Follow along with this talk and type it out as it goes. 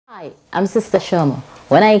Hi, I'm Sister Sharma.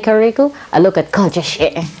 When I eat Kariku, I look at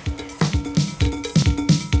CultureShare.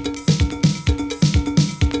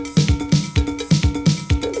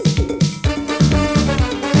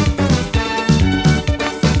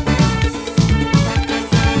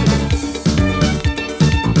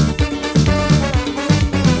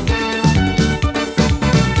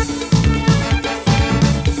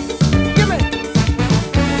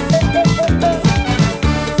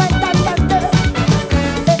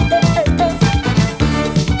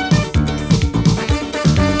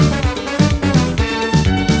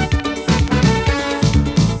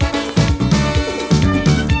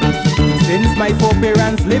 My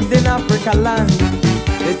foreparents lived in Africa land.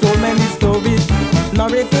 They told many stories,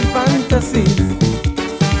 narrated fantasies.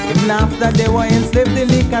 Even after they were enslaved in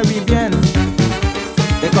the Caribbean,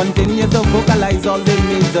 they continued to vocalize all their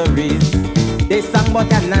miseries. They sang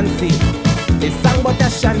about a Nancy, they sang about a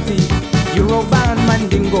Shanti, Yoruba and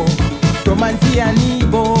Mandingo, Romanti and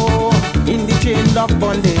Igbo, in the chain of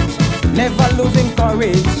bondage, never losing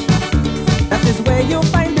courage. That is where you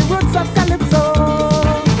find the roots of Calypso.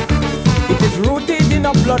 It is rooted in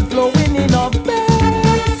a blood flowing in our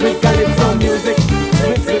veins. Sweet Calypso music,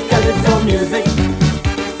 sweet Calypso music.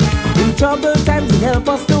 In troubled times it help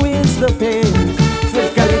us to ease the pain.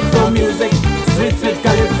 Sweet Calypso music, sweet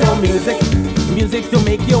Calypso music. Music to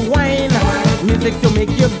make you whine, music to make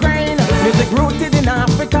you grind. Music rooted in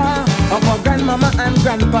Africa, of our grandmama and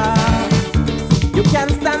grandpa. You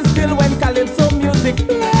can't stand still when Calypso music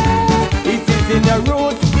plays. It is in your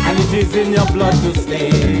roots and it is in your blood to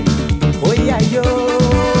stay. Oh yeah, yo.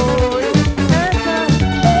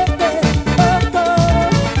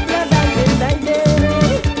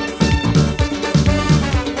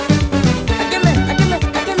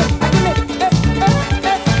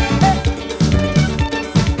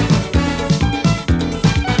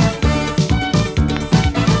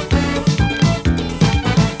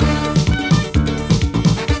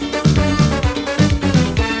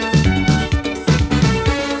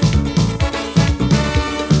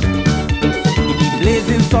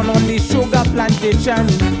 Sun on the sugar plantation,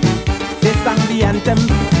 they sang the anthems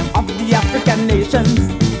of the African nations,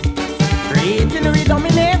 creating rhythm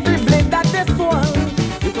in every blade that they swung.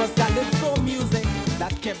 It was Calypso music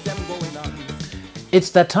that kept them going on.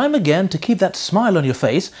 It's that time again to keep that smile on your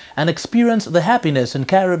face and experience the happiness in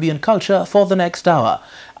Caribbean culture for the next hour.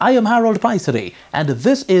 I am Harold PYSADEE and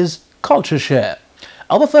this is CultureShare.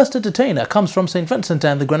 Our first entertainer comes from St. Vincent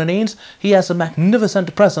and the Grenadines. He has a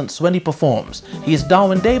magnificent presence when he performs. He is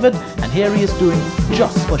Darwin David, and here he is doing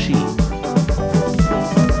Just For She.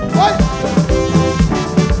 What?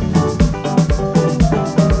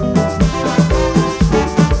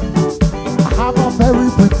 I have a very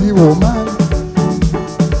pretty woman,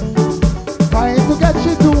 trying to get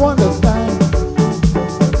you to understand.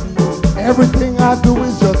 Everything I do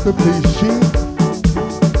is just to please she.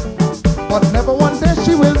 But never one day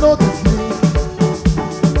she will notice me.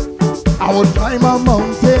 I will climb a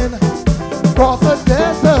mountain, cross a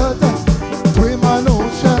desert, swim an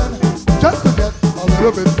ocean, just to get a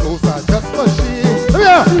little bit closer, just for she.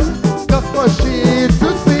 Yeah. Just for she to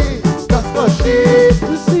see, just for she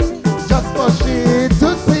to see, just for she to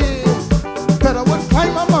see. Better would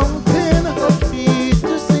climb a mountain, for she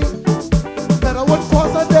to see. Better would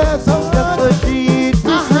cross a desert, just for she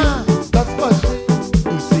to see, just for she.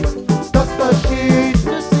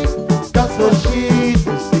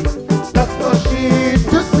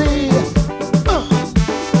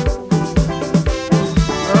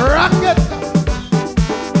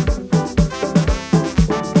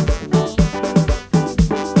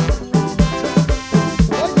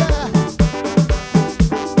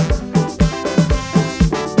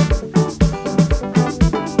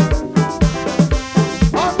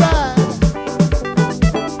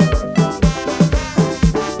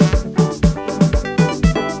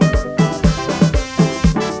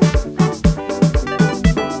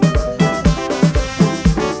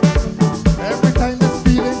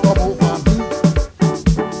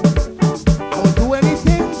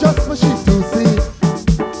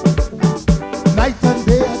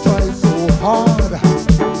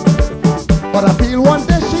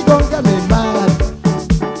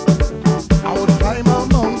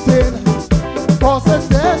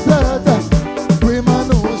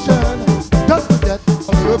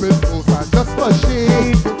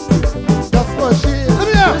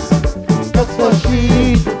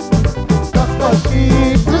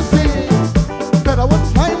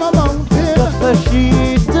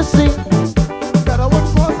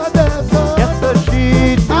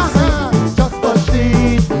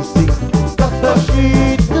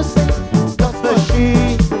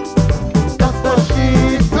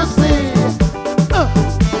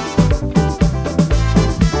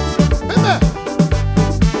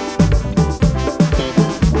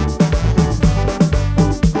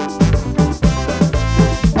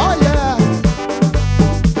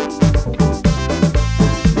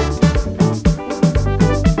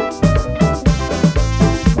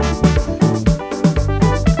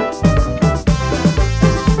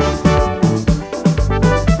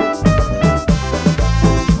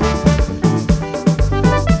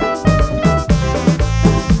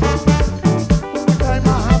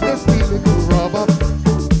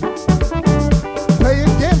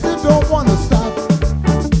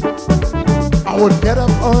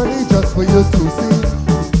 just for you to see.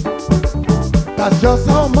 That's just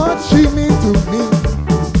how much she means to me.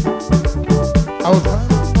 I was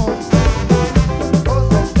running on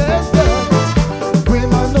the desert, with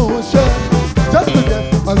my notion, just to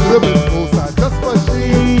get a little bit closer, just for she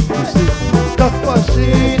to see, just for she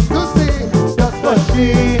to see,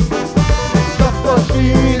 just for she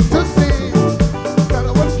to see. Said I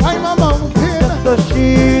would climb a mountain, just for she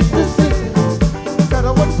to see. Said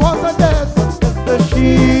I would cross a desert, just for she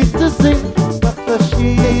to see, just for she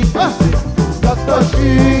to see, just for she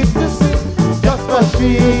to see, just for she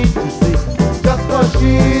to see, just for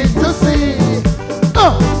she to see.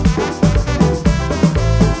 Oh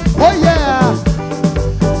yeah.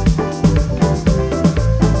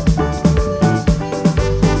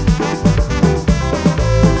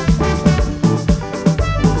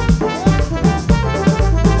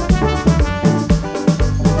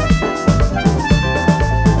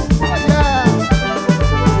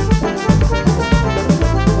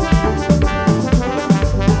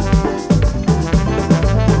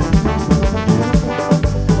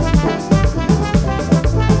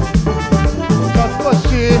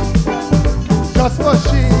 Just for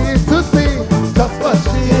she to see,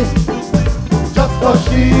 just for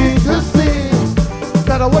she to see,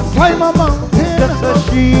 that I would climb a mountain, just for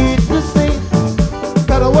she to see,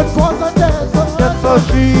 that I would cross a desert, just for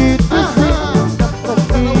she to see, just for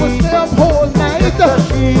she, I would stay up whole night, just for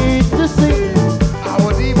she to see, I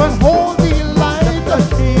would even hold the light, just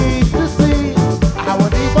for she to see, I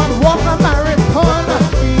would even walk a marathon, just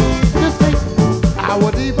for she to see, I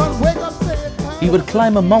would even wake up saying, He would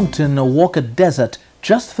climb a mountain or walk a desert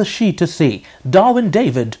just for she to see. Darwin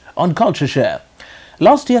David on CultureShare.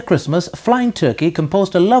 Last year Christmas, Flying Turkey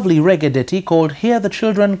composed a lovely reggae ditty called Hear the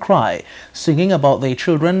Children Cry, singing about their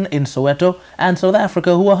children in Soweto and South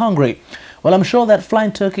Africa who are hungry. Well, I'm sure that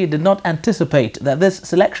Flying Turkey did not anticipate that this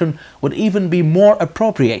selection would even be more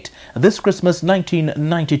appropriate this Christmas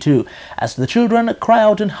 1992 as the children cry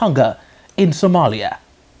out in hunger in Somalia.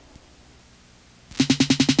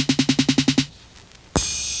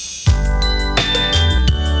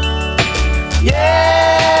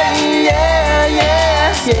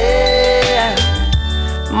 Yeah,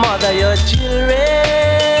 mother your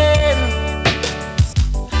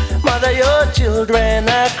children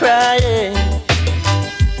are crying.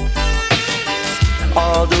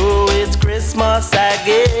 Although it's Christmas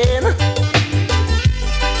again,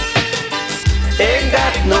 ain't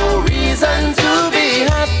got no reason to be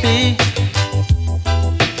happy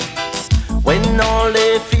when all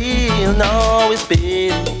they feel now is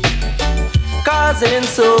pain. 'Cause in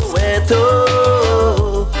Soweto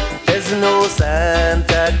there's no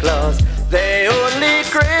Santa Claus. The only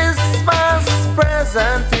Christmas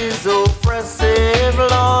present is oppressive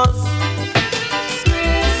laws.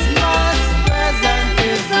 Christmas present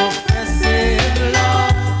is oppressive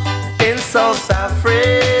laws. In South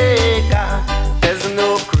Africa there's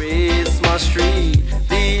no Christmas tree.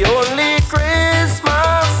 The only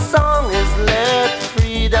Christmas song is Let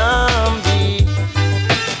Freedom Be.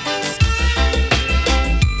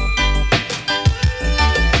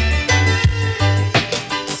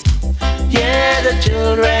 The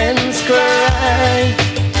children's cry.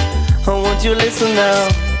 Oh, won't you listen now?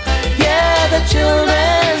 Yeah, the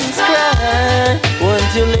children's cry.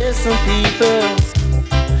 Won't you listen, people?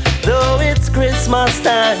 Though it's Christmas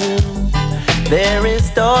time, there is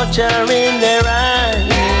torture in their eyes.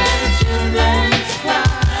 Yeah, the children's cry.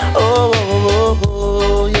 Oh, oh, oh,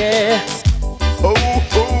 oh, yeah. Oh,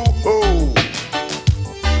 oh, oh.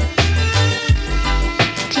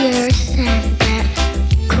 Dear Santa,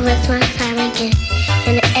 Christmas time again,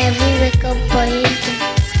 and every little boy is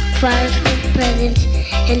flowers for presents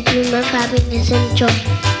and dream of happiness and joy.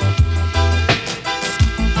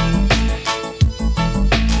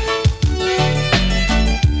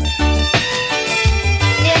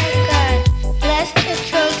 Dear God, bless the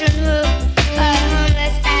children who are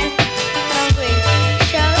homeless and hungry.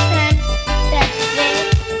 Show them that they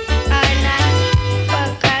are not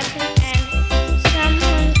forgotten and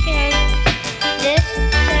someone cares. This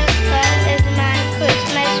is my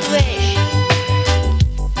Christmas wish.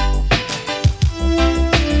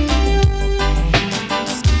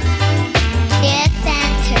 Dear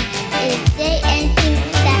Santa, is there anything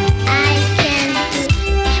that I can do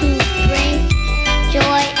to bring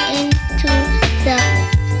joy into the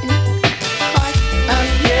cause of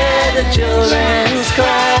Yeah, the children's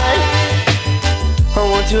cry. Oh,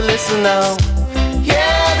 won't you listen now?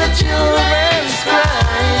 Yeah, the children's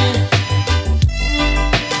cry.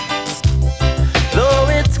 Though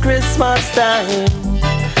it's Christmas time,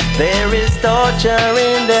 there is torture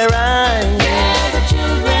in their eyes. Yeah, the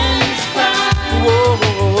children's cry. Whoa,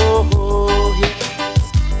 whoa, whoa,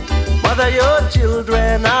 Mother, your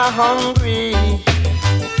children are hungry.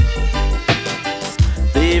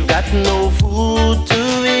 They've got no food to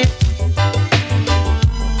eat.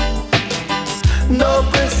 No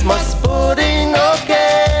Christmas pudding, no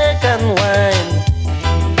cake and wine.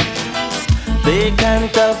 They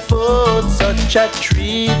can't afford such a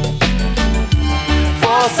treat.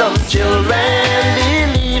 For some children,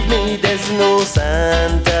 believe me, there's no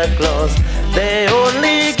Santa Claus. Their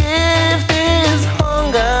only gift is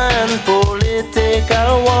hunger and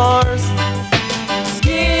political wars.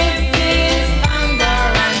 Gift is hunger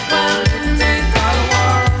and political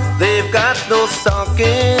wars. They've got no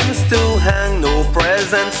stockings to hang, no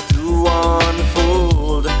presents to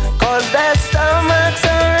unfold, 'cause their stomachs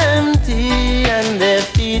are empty and their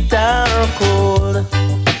feet are cold.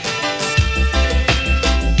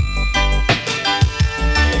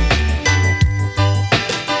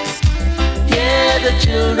 The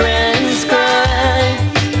children's cry.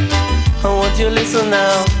 I want you to listen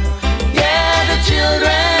now. Yeah, the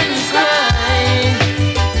children's cry.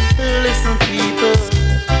 Listen, people,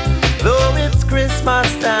 though it's Christmas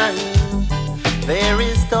time, there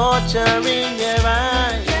is torture in their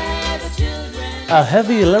eyes. Yeah, the children. A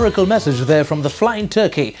heavy lyrical message there from the Flying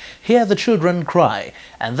Turkey. Hear the Children Cry.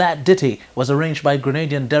 And that ditty was arranged by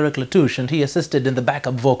Grenadian Derek Latouche, and he assisted in the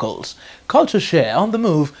backup vocals. Culture Share on the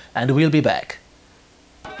move, and we'll be back.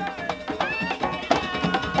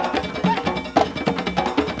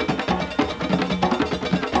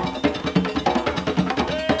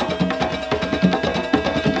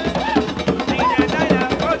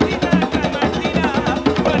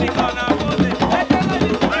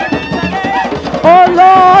 Oh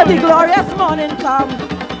Lord, the glorious morning come.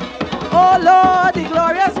 Oh Lord, the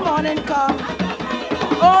glorious morning come.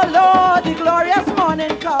 Oh Lord, the glorious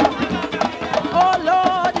morning come. Oh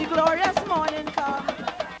Lord, the glorious morning come.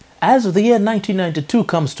 As the year 1992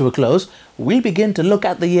 comes to a close, we begin to look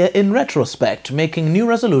at the year in retrospect, making new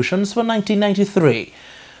resolutions for 1993.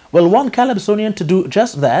 Well, one Calypsonian to do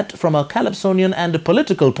just that from a Calypsonian and a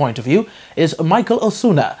political point of view is Michael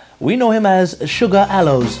Osuna. We know him as Sugar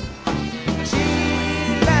Aloes.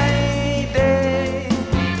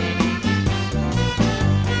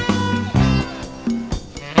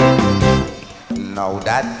 Now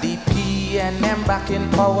that the PNM back in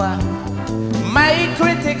power, my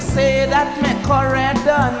critics say that me correct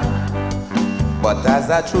done. But as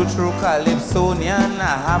a true Calypsonian,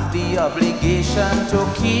 I have the obligation to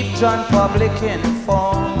keep John public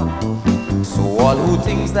informed. So all who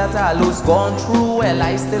thinks that Aloes gone through, well,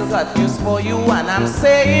 I still got news for you, and I'm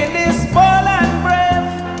saying this bold and brave.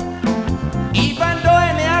 Even though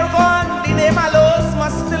any are gone, the name Aloes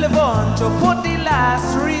must still live on to put the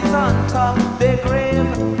last wreath on top the grave.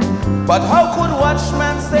 But how could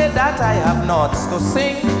watchmen say that I have nots to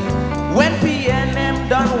sing when PNM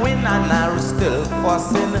done win and are still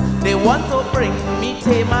fussing? They want to bring me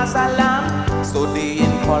tame as a lamb, so they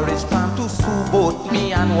encourage Pam to sue both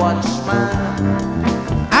me and watchman.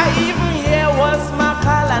 I even hear was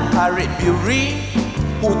Macal and Caribbean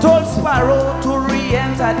who told Sparrow to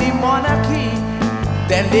re-enter the monarchy.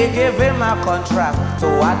 Then they gave him a contract to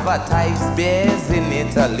advertise beers in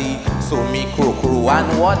Italy. So me crew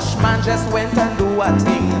and watchman just went and do a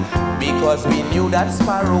thing, because we knew that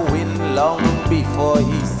Sparrow win long before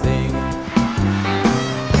he sing.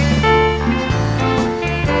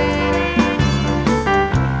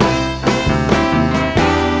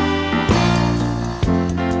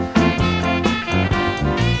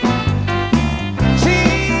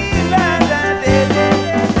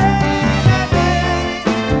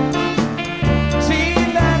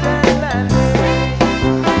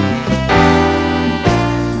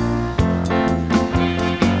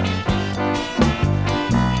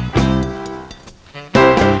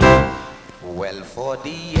 For the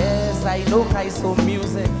years I know I saw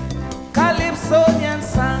music, Calypsonian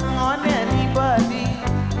sang on anybody,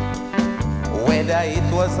 whether it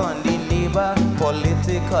was on the neighbor,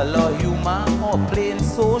 political or human, or plain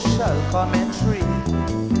social commentary.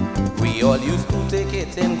 We all used to take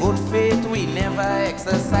it in good faith, we never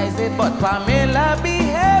exercise it, but Pamela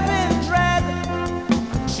behaving dread.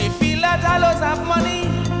 She feel that Aloes have money,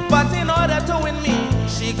 but in order to win me,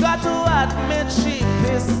 she got to admit she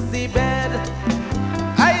pissed the bed.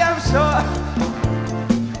 I am sure.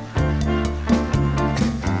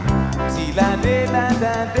 La de la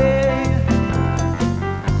da de,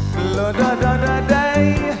 la da da da da,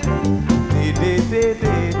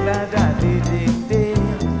 de la da de.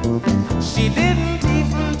 She didn't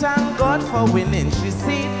even thank God for winning, she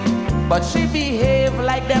see, but she behaved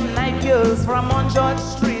like them night girls from on George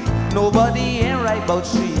Street. Nobody ain't right about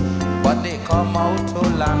she, but they come out to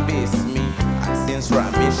lambaste me and since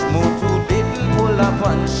Ramesh Muthu didn't pull up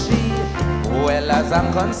on she, well, as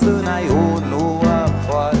I'm concerned, I owe no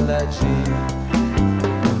apology.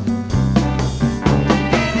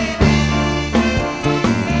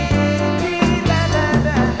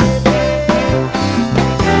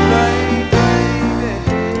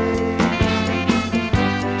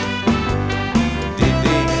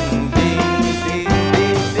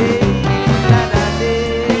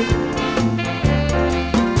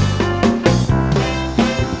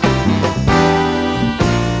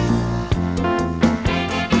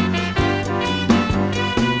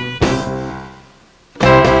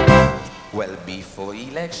 Before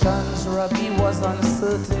elections, Robbie was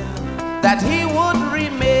uncertain that he would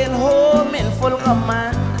remain home in full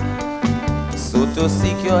command. So to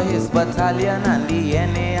secure his battalion and the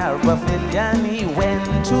NAR battalion, he went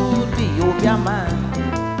to the Ubia man.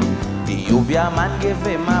 The Ubia man gave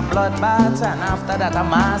him a bloodbath, and after that a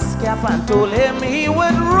mask cap, and told him he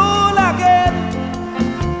would rule again.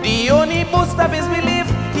 The only boost of his belief,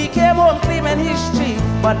 he came home claiming his chief,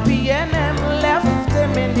 but PNM left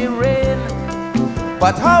him in the rain.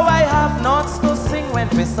 But how I have notes to sing when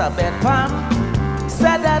Elizabeth Pam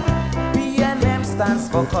said that PNM stands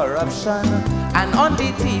for corruption, and on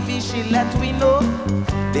the TV she let we know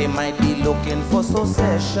they might be looking for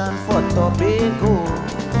succession for Tobago.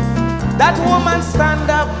 That woman stand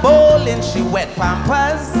up bowling, she wet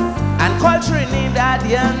pampers and called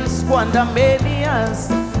Trinidadians squandermanias.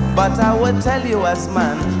 But I would tell you as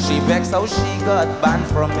man, she vexed how she got banned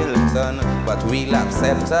from Hilton, but we'll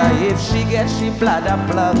accept her if she gets she bladder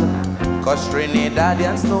plug, cause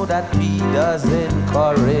Trinidadians know that P does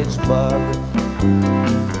encourage bug.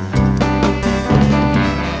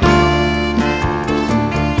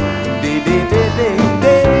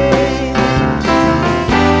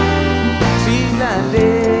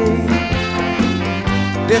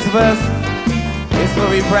 This verse is for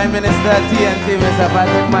the Prime Minister TNT, Mr.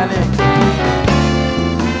 Patrick Manning.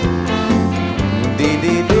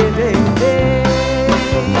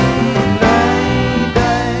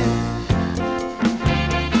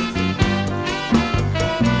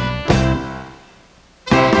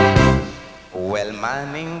 Well,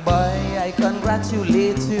 Manning boy, I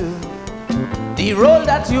congratulate you. The role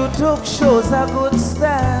that you took shows a good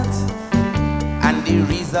start. And the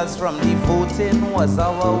results from the voting was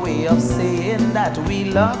our way of saying that we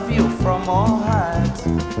love you from our heart.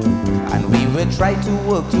 And we will try to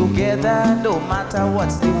work together, no matter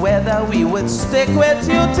what's the weather. We would stick with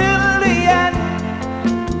you till the end.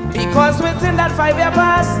 Because within that 5-year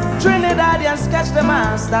pass, Trinidadians catch the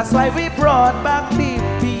mass. That's why we brought back the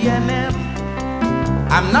PNM.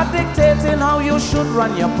 I'm not dictating how you should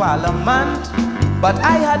run your parliament, but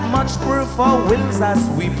I had much proof for Wills as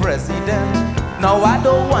we president. Now I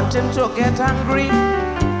don't want him to get angry,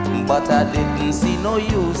 but I didn't see no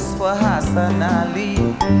use for Hassan Ali.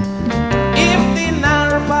 If the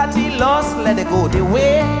NAR party lost, let it go the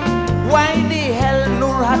way. Why the hell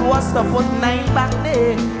Nur had was to put 9 back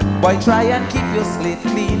there? Boy, try and keep your slate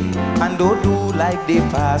clean and don't do like the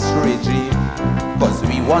past regime. Cause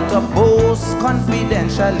we want to boast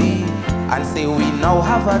confidentially and say we now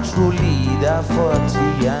have a true leader for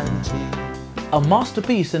TNT. A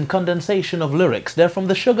masterpiece in condensation of lyrics. They're from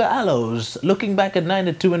the Sugar Aloes, looking back at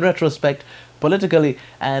 92 in retrospect, politically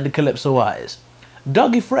and calypso-wise.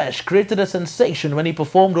 Dougie Fresh created a sensation when he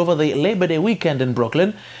performed over the Labor Day weekend in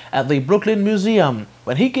Brooklyn at the Brooklyn Museum.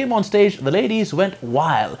 When he came on stage, the ladies went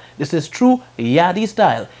wild. This is true Yardie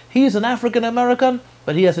style. He is an African American,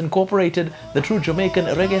 but he has incorporated the true Jamaican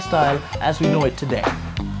reggae style as we know it today.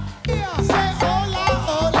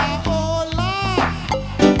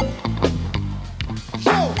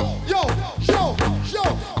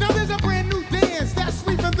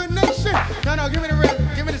 No, give me the rhythm.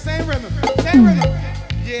 Give me the same rhythm. Same rhythm.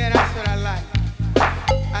 Yeah, that's what I like.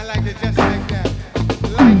 I like it just like that.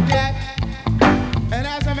 Like that. And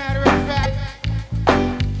as a matter of fact,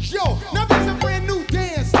 yo, now there's a brand new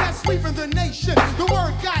dance that's sweeping the nation. The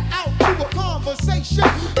word got out through a conversation.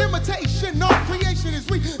 Imitation, no creation is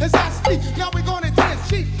weak as I speak. Now we're gonna dance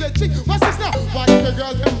cheek to cheek. What's this now? Watch the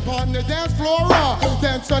girls jump on the dance floor.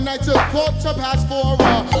 Dance all night till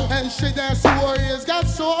 4:15. And she dance to warriors got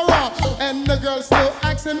sore. And the girl still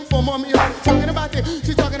asking for mommy. You heard her talking about it.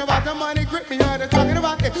 She's talking about the money grip. You heard her talking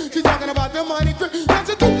about it. She's talking about the money grip. Once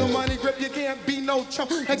you do the money grip, you can't be no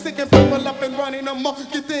chump. Like sticking people up and running them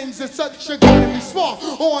monkey things and such. You gotta be smart,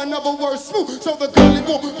 or in other words, smooth. So the girlie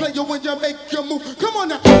won't play you when you make your move. Come on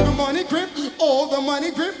now, the money grip, all the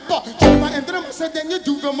money grip. Try to end them, I said then you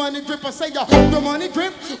do the money grip. I say the money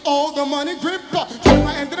grip, all the money grip. Try to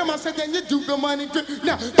end them, I said then you do the money grip.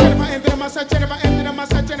 Now, try to end them, I said, try to end them, I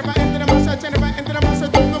said, try to end them, I said, try to end them, I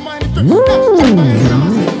said, do the money grip. Now, try to end them, I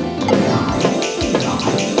said.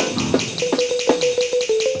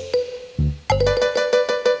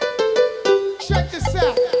 Check this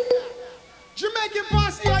out. Jamaican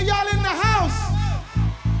posse, are y'all in the house?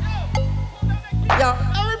 Yeah.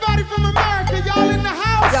 Everybody from America, y'all in the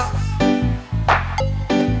house? Yeah.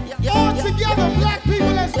 All together, black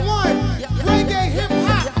people as one. Reggae, hip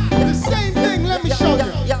hop, the same thing. Let me show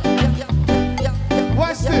you.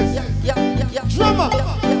 Watch this. Drummer.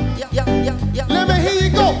 Let me hear you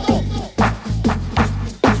go.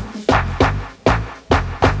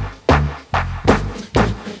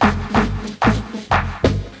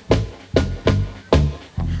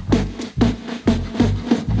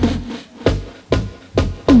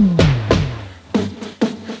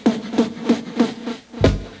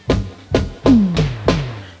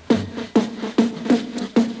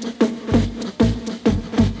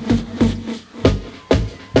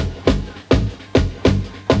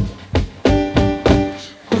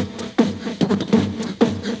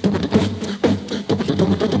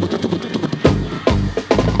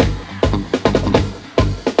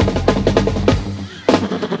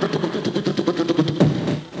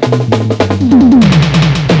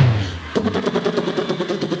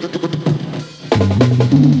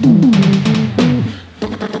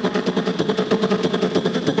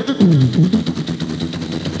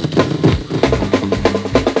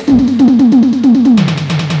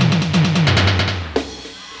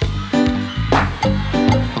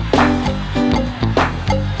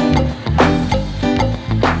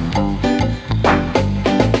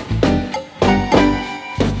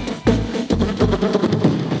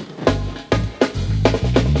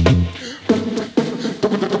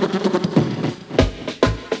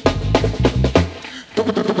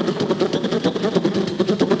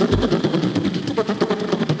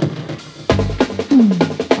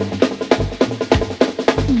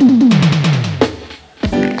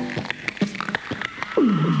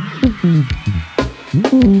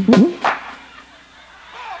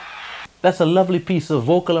 That's a lovely piece of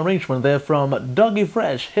vocal arrangement there from Dougie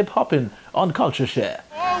Fresh, hip hopping on CultureShare.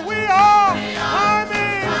 Oh, we are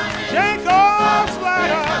climbing Jacob's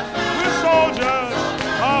ladder. We're soldiers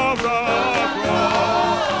of the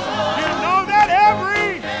cross. You know that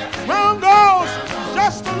every round goes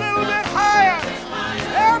just a little bit higher.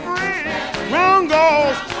 Every round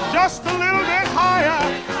goes just a little bit higher.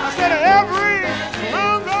 I said every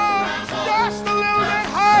round goes just a little bit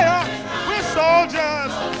higher. We're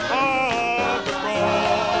soldiers of the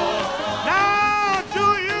cross. Now, do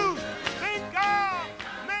you think I'll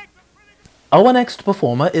make the pretty good... Our next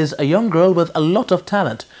performer is a young girl with a lot of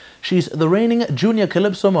talent. She's the reigning junior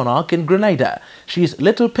calypso monarch in Grenada. She's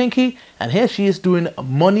Little Pinky, and here she is doing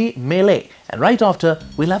Money Melee. And right after,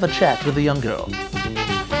 we'll have a chat with the young girl.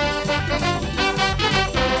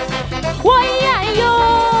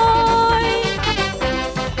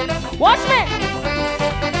 Watch me!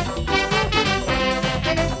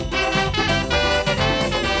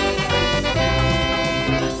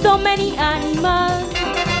 So many animals,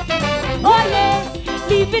 oh yeah,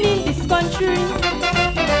 living in this country.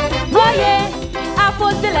 Oh yeah, I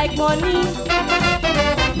suppose they like money.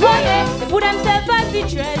 Oh yeah, they put themselves as the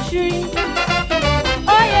treasury.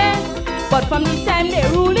 Oh yeah, but from the time they're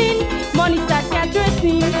ruling, money starts get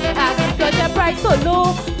tracing. Agriculture price so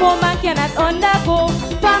low, poor man cannot undergo.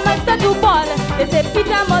 Farmers start to fall, they say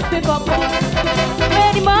Peter must pick up all.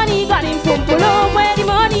 Where the money gone in Pumpulo, where the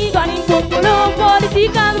money gone in Pumpulo.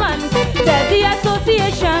 Political man, tell the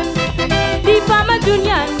association, the farmers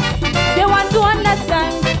union, they want to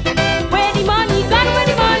understand. Where the money gone, where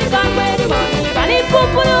the money gone, where the money gone in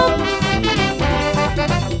Pumpulo.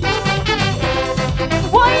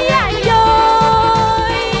 Oh yeah, yo.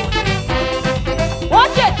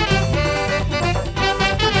 Watch it.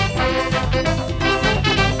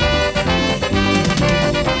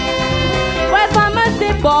 Well, farmers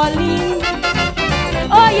they balling.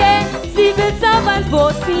 Oh yeah, civil servants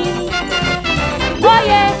voting. Oh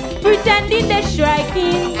yeah, pretending they're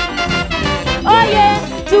striking. Oh yeah,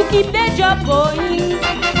 to keep their job going.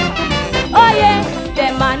 Oh yeah,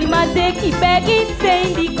 them animals they keep begging,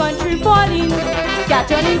 saying the country falling. Cat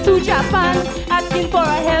turning to Japan, asking for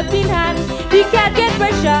a helping hand. The cat get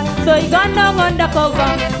pressure, so he gone down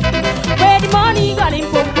undercover. Where the money gone in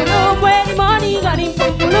Pumpulo, where the money gone in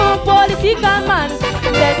pump, political man.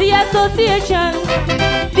 There's the association,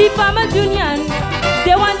 the farmers union.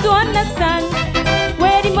 They want to understand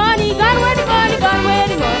where the money gone, where the money gone, where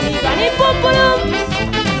the money gone in pump.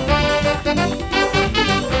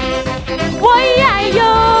 Boy,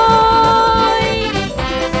 yo,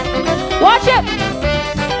 watch it.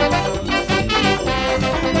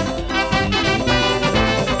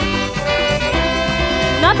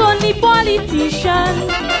 Not only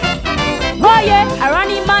politicians, oh yeah, are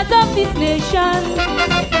animals of this nation.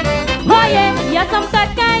 Oh yeah, yeah, some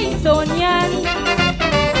Caucasian.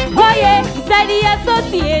 Oh yeah, inside the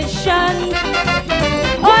association.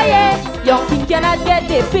 Oh yeah, young king cannot get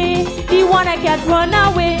the pay. The one I can't run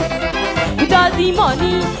away. With all the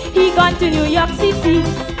money, he gone to New York City.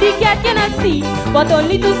 The cat cannot see, but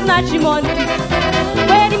only to snatch him on.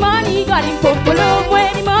 Where the money got him pump-a-loom,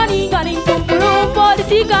 where the money got him pump-a-loom,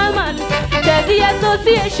 political man. There's the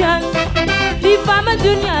association, the farmers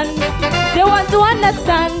union. They want to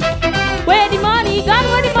understand where the money gone,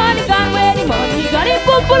 where the money gone, where the money got him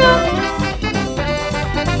pump-a-loom.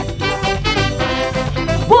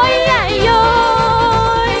 Boy, yo,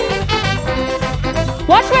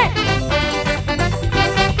 watch me.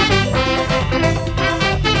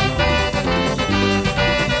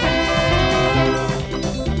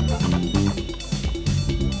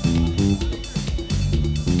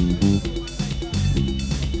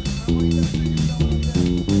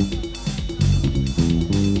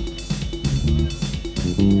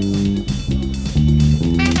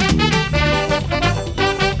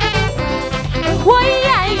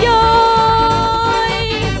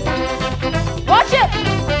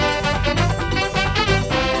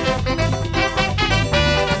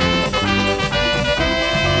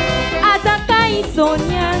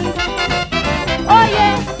 Oh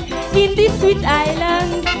yeah, in this sweet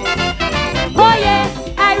island. Oh yeah,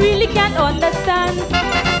 I really can't understand.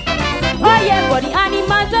 Oh yeah, for the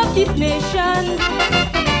animals of this nation.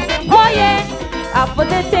 Oh yeah, after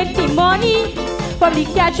they take the money from the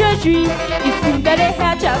catcher tree, it seems that they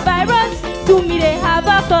hatch a virus. To me they have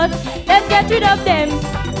a cause. Let's get rid of them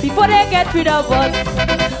before they get rid of us.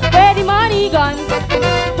 Where the money gone?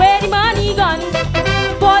 Where the money gone?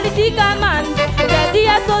 Political man, there's the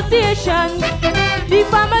association, the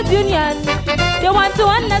farmers union. They want to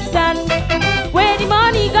understand where the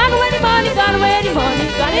money gone, where the money gone, where the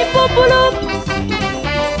money gone. In Pupulu,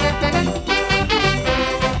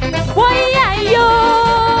 why yo?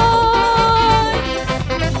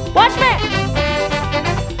 Watch me.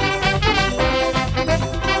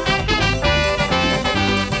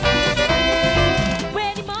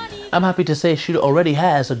 I'm happy to say she already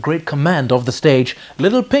has a great command of the stage.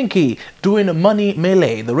 Little Pinky doing Money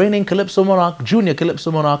Melee, the reigning Calypso Monarch, Junior Calypso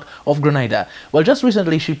Monarch of Grenada. Well, just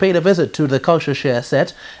recently she paid a visit to the CultureShare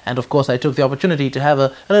set, and of course I took the opportunity to have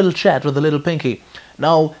a little chat with the Little Pinky.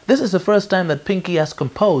 Now, this is the first time that Pinky has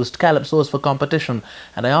composed calypsos for competition,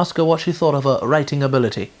 and I asked her what she thought of her writing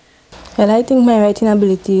ability. Well, I think my writing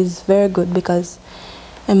ability is very good because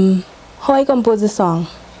how I compose the song,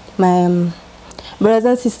 my brothers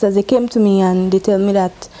and sisters, they came to me and they tell me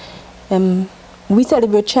that we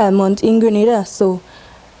celebrate Child Month in Grenada, so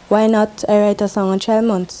why not I write a song on Child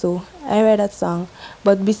Month? So I write that song.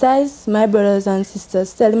 But besides my brothers and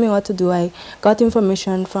sisters telling me what to do, I got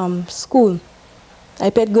information from school.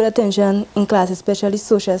 I paid good attention in class, especially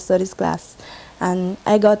social studies class, and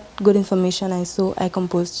I got good information, and so I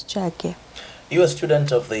composed Childcare. You are a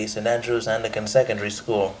student of the St. Andrews Anglican Secondary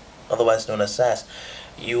School, otherwise known as SAS.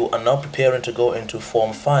 You are now preparing to go into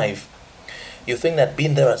Form 5. You think that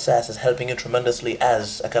being there at SAS is helping you tremendously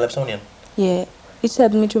as a Calypsonian? Yeah, it's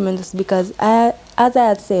helped me tremendously because, as I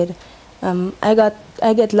had said,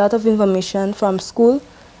 I get a lot of information from school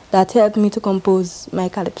that helped me to compose my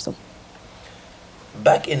calypso.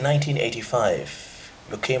 Back in 1985,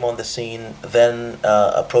 you came on the scene, then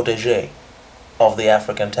a protege of the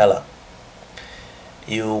African Teller.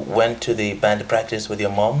 You went to the band practice with your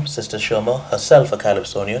mom, Sister Sherma, herself a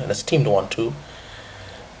Calypsonian, an esteemed one too.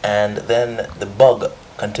 And then the bug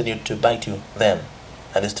continued to bite you then,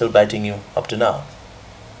 and is still biting you up to now.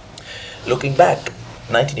 Looking back,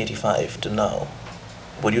 1985 to now,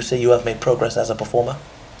 would you say you have made progress as a performer?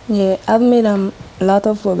 Yeah, I've made a lot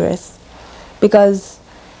of progress because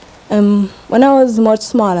when I was much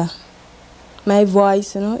smaller, my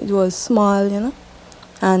voice, it was small,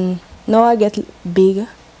 and now I get big.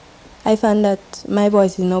 I find that my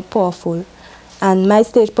voice is now powerful, and my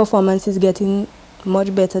stage performance is getting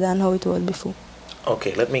much better than how it was before.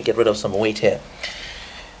 Okay, let me get rid of some weight here.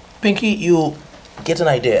 Pinky, you get an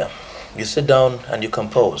idea. You sit down and you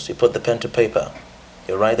compose. You put the pen to paper.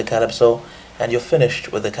 You write the calypso, and you're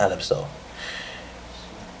finished with the calypso,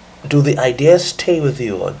 do the ideas stay with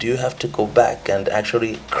you, or do you have to go back and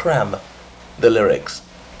actually cram the lyrics?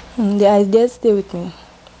 The ideas stay with me.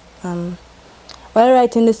 While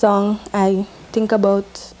writing the song, I think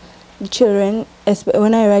about the children.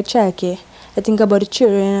 When I write childcare, I think about the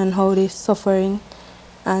children and how they're suffering,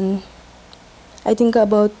 and I think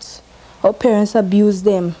about how parents abuse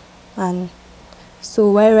them. And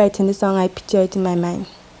so while writing the song, I picture it in my mind.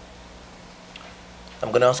 I'm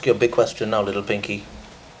going to ask you a big question now, little Pinky.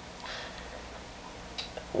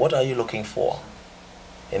 What are you looking for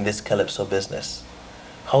in this calypso business?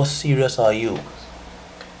 How serious are you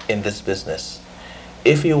in this business?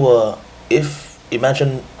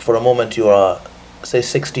 Imagine for a moment you are, say,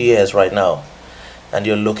 60 years right now, and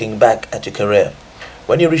you're looking back at your career.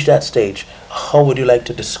 When you reach that stage, how would you like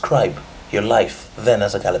to describe your life then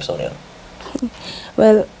as a calypsonian?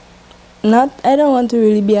 Well, I don't want to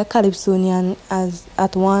really be a calypsonian as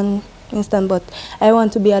at one instant, but I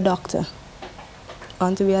want to be a doctor. I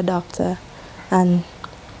want to be a doctor, and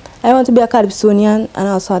I want to be a calypsonian and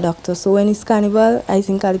also a doctor. So when it's carnival, I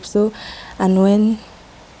sing calypso, and when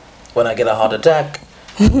I get a heart attack,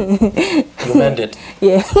 you mend it.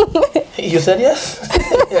 Yeah. You said yes?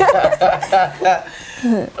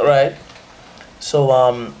 Right.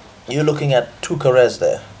 So you're looking at two careers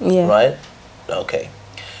there, yeah. Right? Okay.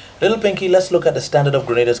 Little Pinky, let's look at the standard of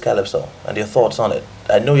Grenada's calypso and your thoughts on it.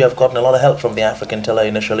 I know you have gotten a lot of help from the African teller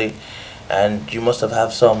initially, and you must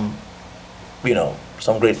have some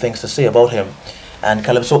great things to say about him and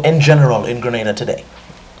calypso in general in Grenada today.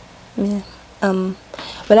 Yeah.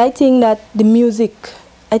 But I think that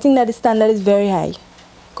the standard is very high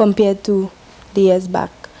compared to the years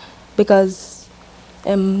back, because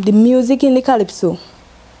the music in the calypso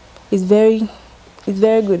is very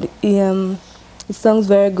good. It sounds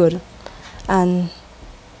very good, and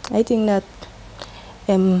I think that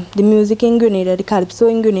the music in Grenada, the calypso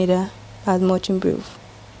in Grenada, has much improved.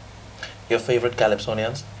 Your favorite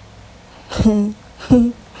calypsonians?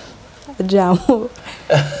 Jamo.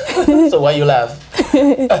 So why you laugh?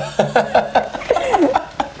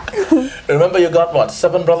 Remember, you got what,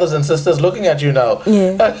 7 brothers and sisters looking at you now?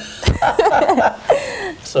 Yeah.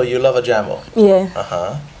 So you love a Jamo? Yeah.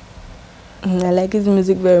 Uh-huh. I like his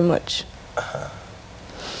music very much. Uh-huh.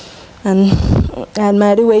 And I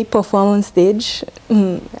admire the way he performs on stage.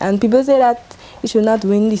 And people say that he should not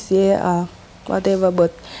win this year or whatever,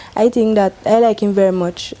 but I think that I like him very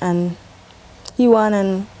much, and he won,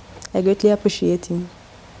 and I greatly appreciate him.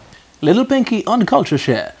 Little Pinky on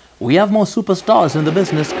CultureShare. We have more superstars in the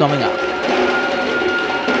business coming up.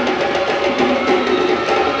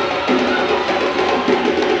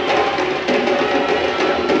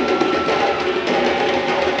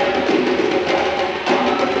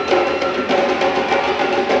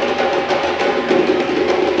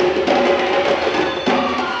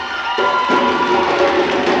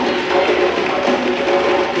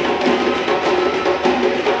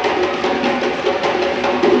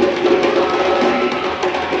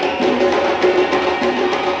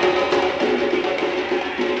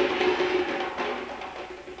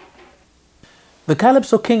 The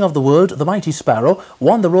Calypso King of the World, the Mighty Sparrow,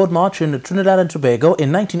 won the Road March in Trinidad and Tobago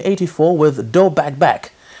in 1984 with Do Back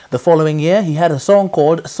Back. The following year, he had a song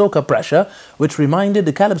called Soca Pressure, which reminded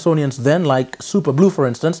the Calypsonians then, like Super Blue for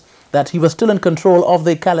instance, that he was still in control of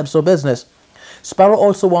the Calypso business. Sparrow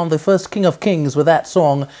also won the first King of Kings with that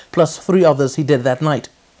song, plus 3 others he did that night.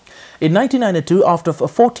 In 1992, after a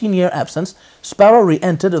 14-year absence, Sparrow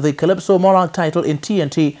re-entered the Calypso Monarch title in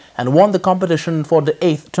TNT and won the competition for the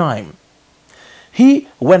 8th time. He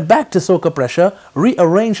went back to Soca Pressure,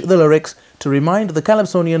 rearranged the lyrics to remind the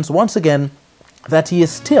Calypsonians once again that he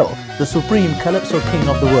is still the supreme Calypso King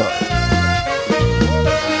of the world.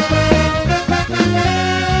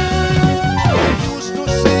 Used to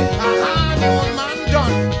say, aha, the old man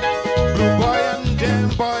done. Blue boy and them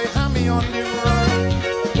boy, hammy on the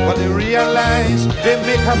run. But they realize they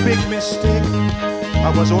make a big mistake. I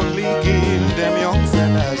was only giving them young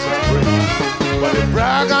fellas a break. But they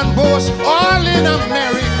brag and boast all in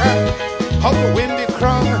America. How to win the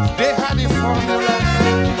crown, they had the formula.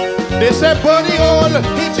 They said, buddy old,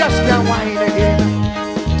 he just can't whine again.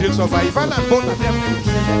 Till survival and both of them.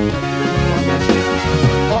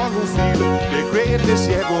 All who feel the great this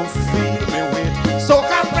year gon' feel me with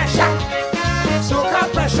soca pressure, soca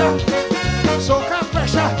pressure, soca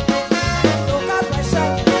pressure, soca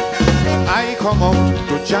pressure. I come out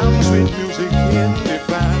to jam sweet music in the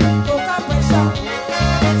band.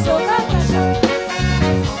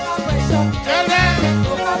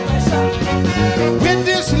 With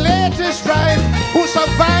this latest drive, who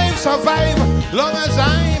survives survive, long as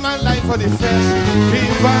I'm alive for the festival.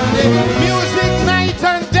 Music night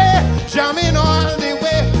and day, jamming all the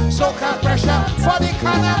way. Soca pressure for the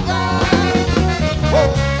carnival.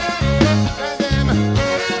 Oh, tell them,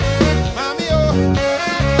 mommy, oh,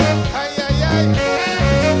 ay, ay, ay,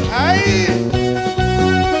 ay.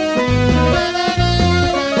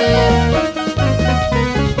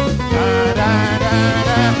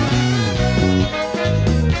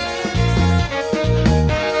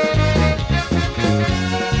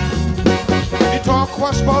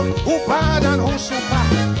 Was about who bad and who super.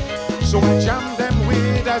 So I jammed them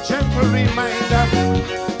with a gentle reminder,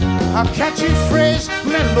 a catchy phrase,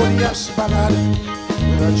 melodious ballad,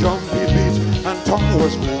 with a jumpy beat and tongue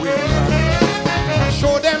was moving back. I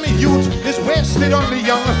showed them youth is wasted on the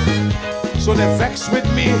young, so they vex with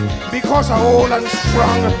me because I'm old and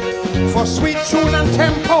strong. For sweet tune and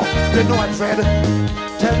tempo, they know I dread.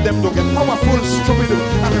 Tell them to get powerful, stupid,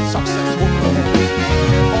 and successful.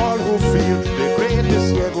 All who feel the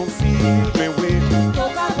greatest year gon' feel me with.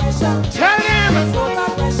 Soca pressure. Tell them. Soca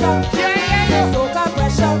pressure. Yeah, yeah. Soca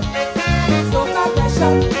pressure. Soca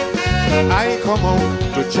pressure. I come out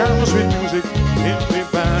to jams with music in the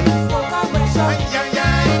band. Soca pressure. Ay, ay,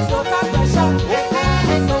 ay. Soca pressure.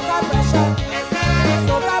 Soca pressure.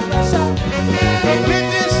 Soca pressure. With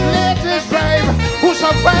this latest drive, who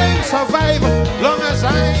survive, survive, long as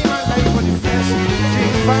I'm alive for the festival.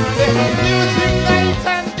 Music night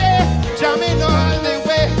and day, jamming all the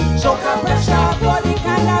way. Soca pressure for the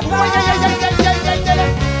carnival. Oh, yeah, yeah, yeah, yeah, yeah, yeah,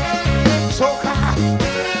 yeah. Soca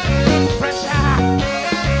pressure.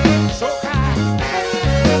 Soca.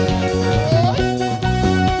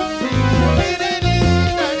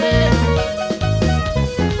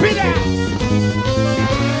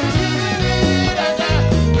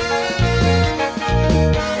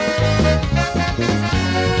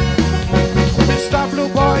 Mr. Blue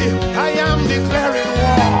Boy, I am declaring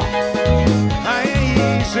war. I ain't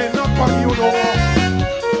easing up on you no more.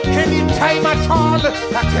 Anytime at all, I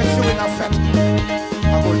catch you in a fet.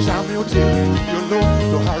 I go jam you till you look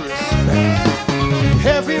to her respect.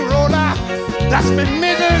 Heavy roller, that's my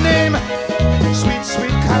middle name. Sweet,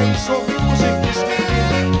 sweet kind, so music is the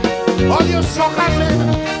name. All you sucker men,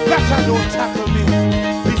 better don't tackle me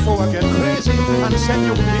before I get crazy and send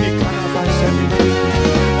you in the carnival cemetery.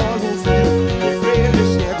 All who feel the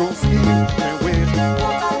greatest year gon' feel me with.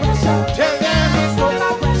 Tell them, soca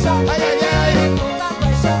pressure. Ay, ay, ay. Soca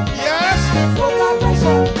pressure. Yes. Soca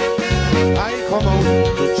pressure. I come out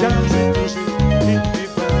to jam with music in the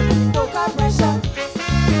band. Soca pressure.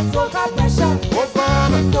 Soca pressure. Oh,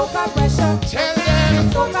 Bob. Soca pressure. Tell them,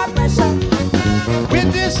 soca pressure. With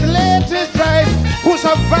this latest drive, who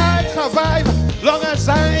survive, survive, long as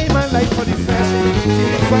I'm alive for the festival.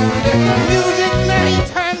 Music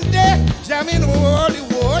night and day, jamming all the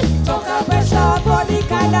way. Soca pressure for the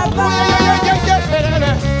carnival.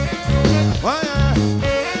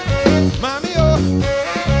 Mommy, oh,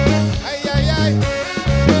 ay, ay, ay.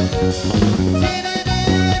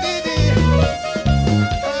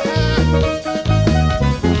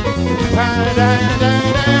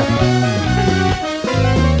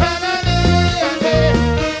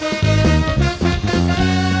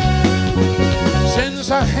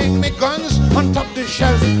 Since I hang me guns on top the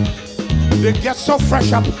shelf, they get so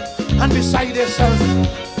fresh up and beside themselves,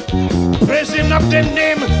 praising up their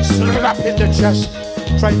name, slap in the chest,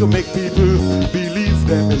 trying to make people believe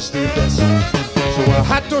them is the best. So I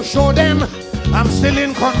had to show them I'm still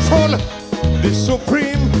in control, the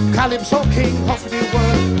supreme calypso king of the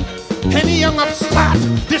world. Any young upstart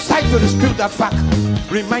decide to dispute that fact,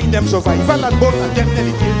 remind them survival and both of them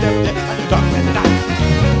nearly kill them dead and you done them that.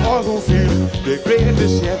 All who feel the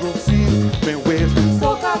greatest year will feel me with.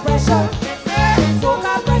 Soca pressure.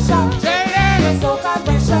 Soca pressure. Soca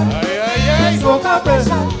pressure. Soca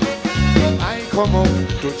pressure. I come out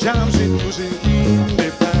to jams with music in the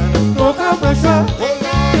band. Soca pressure. Oh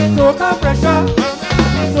Lord. Soca pressure.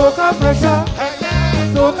 Soca pressure.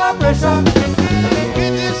 Soca pressure.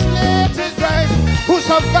 It is latest drive. Who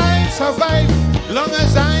survive, survive, long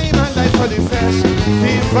as I'm alive for the festival.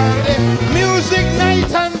 Music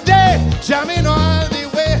night and day, jamming all the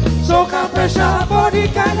way. Soca pressure for the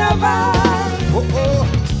carnival. Oh, oh.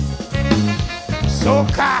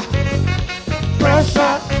 Soca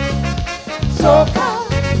pressure. Soca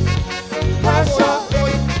pressure.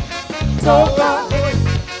 Soca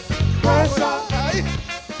pressure.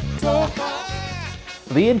 Soca.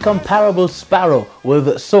 The incomparable Sparrow with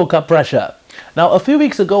Soca Pressure. Now, a few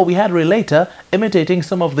weeks ago, we had Relator imitating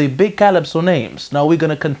some of the big calypso names. Now, we're going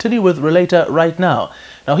to continue with Relator right now.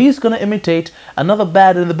 Now, he's going to imitate another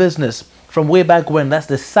bad in the business, from way back when. That's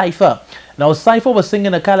the Cypher. Now, Cypher was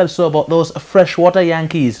singing a calypso about those freshwater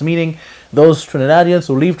Yankees, meaning those Trinidadians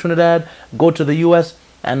who leave Trinidad, go to the US,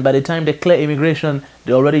 and by the time they clear immigration,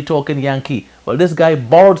 they're already talking Yankee. Well, this guy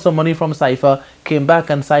borrowed some money from Cypher, came back,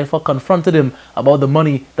 and Cypher confronted him about the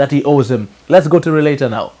money that he owes him. Let's go to Relator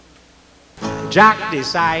now. Jack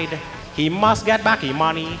decided he must get back his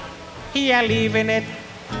money. He ain't leaving it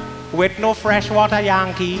with no freshwater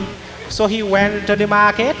Yankee. So he went to the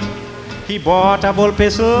market. He bought a bull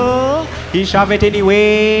pistol. He shoved it in the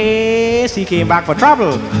waist. He came back for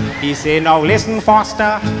trouble. He said, now listen,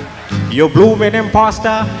 Foster, you blooming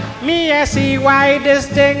imposter. Me, I see why this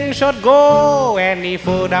thing should go. Any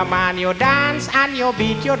food a man, you dance and you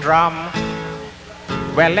beat your drum.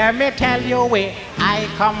 Well, let me tell you where I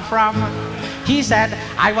come from. He said,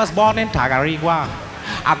 I was born in Tagarigua.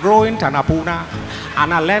 I grew in Tanapuna.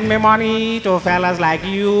 And I lend me money to fellas like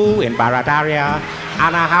you in Barataria.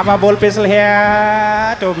 And I have a bull pistol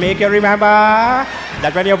here to make you remember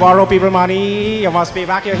that when you borrow people money, you must pay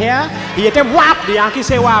back your hair. He hit him whap, the Yankee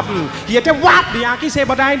say whap. He hit him whap, the Yankee say,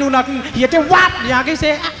 but I ain't do nothing. He hit him whap, the Yankee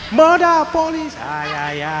say, murder, police. Ay,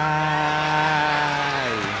 ay, ay.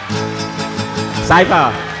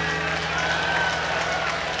 Cypher.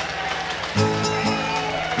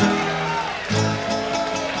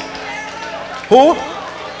 Who?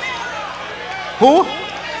 Who?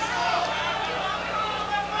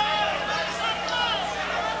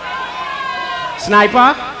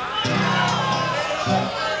 Sniper?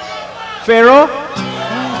 Pharaoh?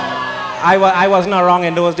 I was not wrong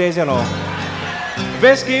in those days, you know.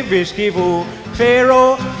 Vishki, vishki, vu.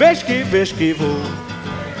 Pharaoh, vishki, vishki, vu.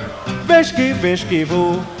 Vishki, vishki,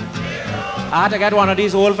 vu. I had to get one of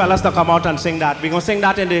these old fellas to come out and sing that. We're going to sing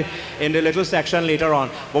that in the little section later on.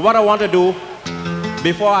 But what I want to do,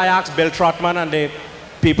 before I ask Bill Trotman and the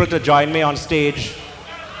people to join me on stage,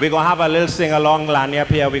 we're going to have a little sing-along lanyard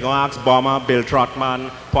here. We're going to ask Bomber, Bill Trotman,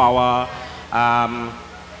 Power,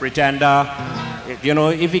 Pretender, you know,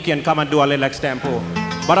 if he can come and do a little extempo.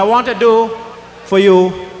 But I want to do for you,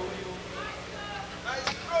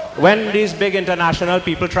 when these big international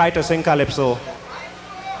people try to sing calypso,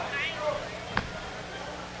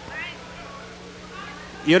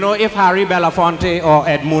 you know, if Harry Belafonte or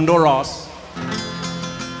Edmundo Ross,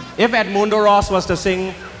 if Edmundo Ross was to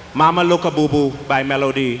sing Mama Look a Boo Boo by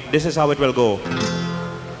Melody, this is how it will go.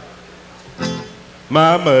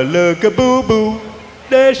 Mama look a boo boo,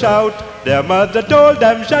 they shout. Their mother told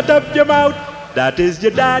them, shut up your mouth. That is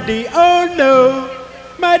your daddy, oh no.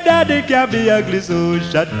 My daddy can be ugly, so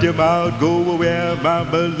shut your mouth. Go away,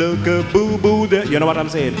 mama look a boo boo. You know what I'm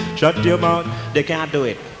saying? Shut your mouth. They can't do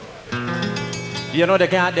it. You know, they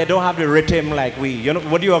don't have the rhythm like we. You know,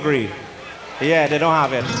 would you agree? Yeah, they don't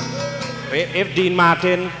have it. If Dean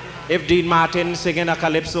Martin singing a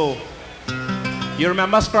calypso, you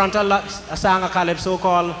remember Scrunter sang a calypso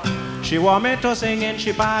called She Want Me to Sing in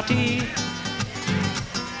She Party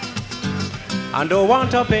and don't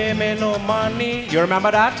want to pay me no money. You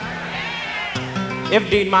remember that? If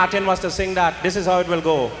Dean Martin was to sing that, this is how it will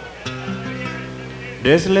go.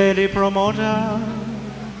 This lady promoter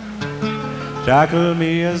tackled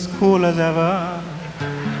me as cool as ever.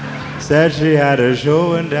 Said she had a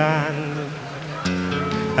show and dance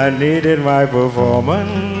and needed my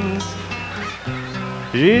performance.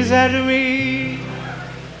 She said to me,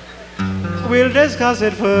 we'll discuss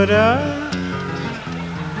it further.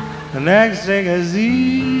 The next thing is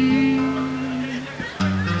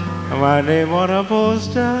my name on a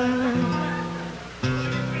poster.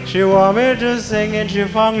 She want me to sing and she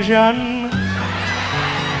function.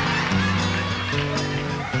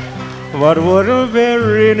 What would have been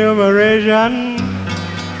remuneration?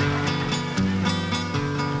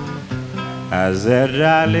 I said,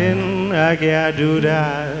 darling, I can't do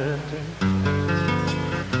that.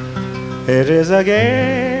 It is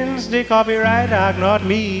against the Copyright Act, not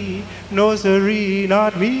me. No, sirree,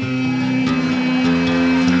 not me.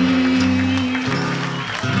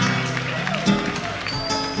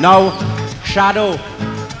 Now, Shadow.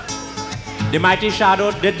 The mighty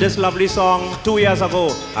Shadow did this lovely song 2 years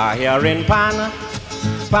ago. I hear in pan,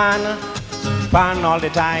 pan, pan all the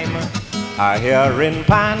time. I hear in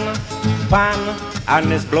pan, pan,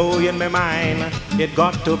 and it's blowing my mind. It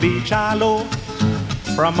got to be Charlo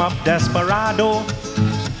from up Desperado.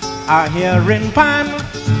 I hear in pan,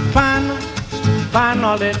 pan, pan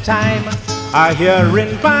all the time. I hear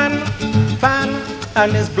in pan, pan,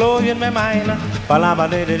 and it's blowing my mind.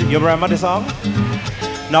 You remember the song?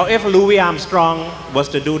 Now, if Louis Armstrong was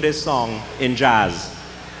to do this song in jazz,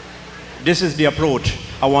 this is the approach.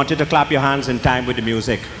 I want you to clap your hands in time with the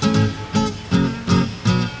music.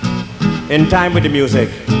 In time with the music.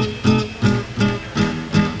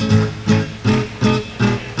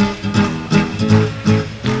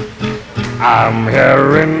 I'm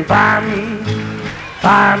hearing pan,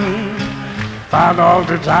 pan, pan all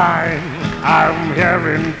the time. I'm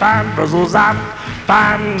hearing pan, bazuzat,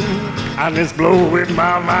 pan, and it's blowing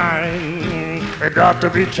my mind. It got to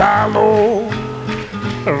be Charlo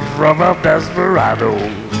from a desperado.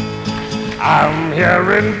 I'm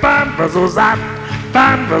hearing pan, bazuzat,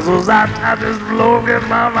 and it's blowing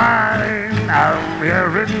my mind. I'm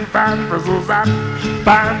hearing pan, bazuzat,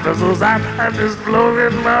 and it's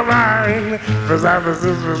blowing my mind.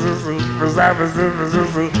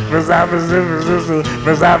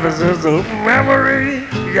 Memory,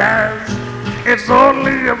 yes, it's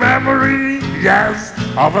only a memory, yes,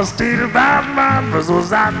 of a steel band man,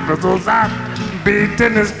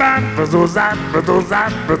 beating his band,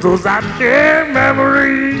 in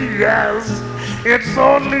memory, yes. It's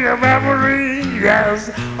only a memory, yes,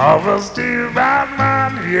 of a steel band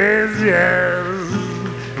man, yes, yes.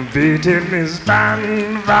 Beating his band,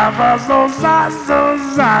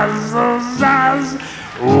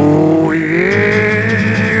 oh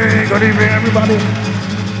yeah. Good evening, everybody.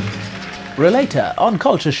 Relater on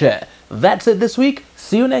CultureShare. That's it this week.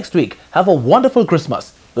 See you next week. Have a wonderful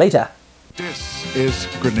Christmas. Later. This is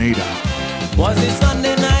Grenada. Was it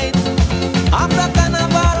Sunday night after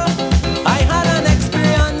Carnival? I had an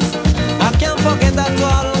experience I can't forget at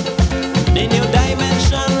all. The new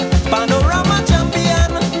dimension, panorama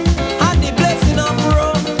champion, had the blessing of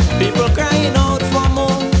Rome. People crying out for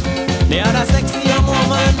more. They had a sexy young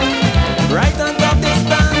woman right on top the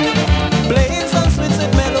stand, playing some sweet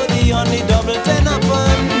melody on the double tenor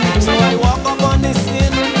pan. So I walk up on the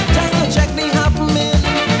scene just to check the happening.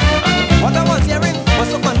 What I was hearing was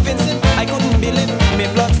so convincing, I couldn't believe. My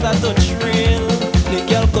blood started to thrill. The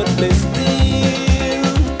girl could play still.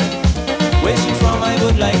 Where she from, I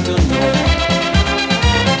would like to know.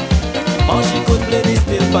 How she could play the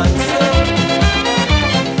steel pencil.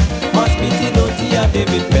 Must be T.O.T. or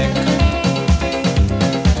David Beck.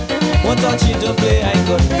 What taught she to play, I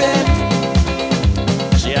could bet.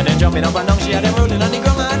 She had them jumping up and down, she had them rolling on the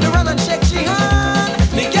ground.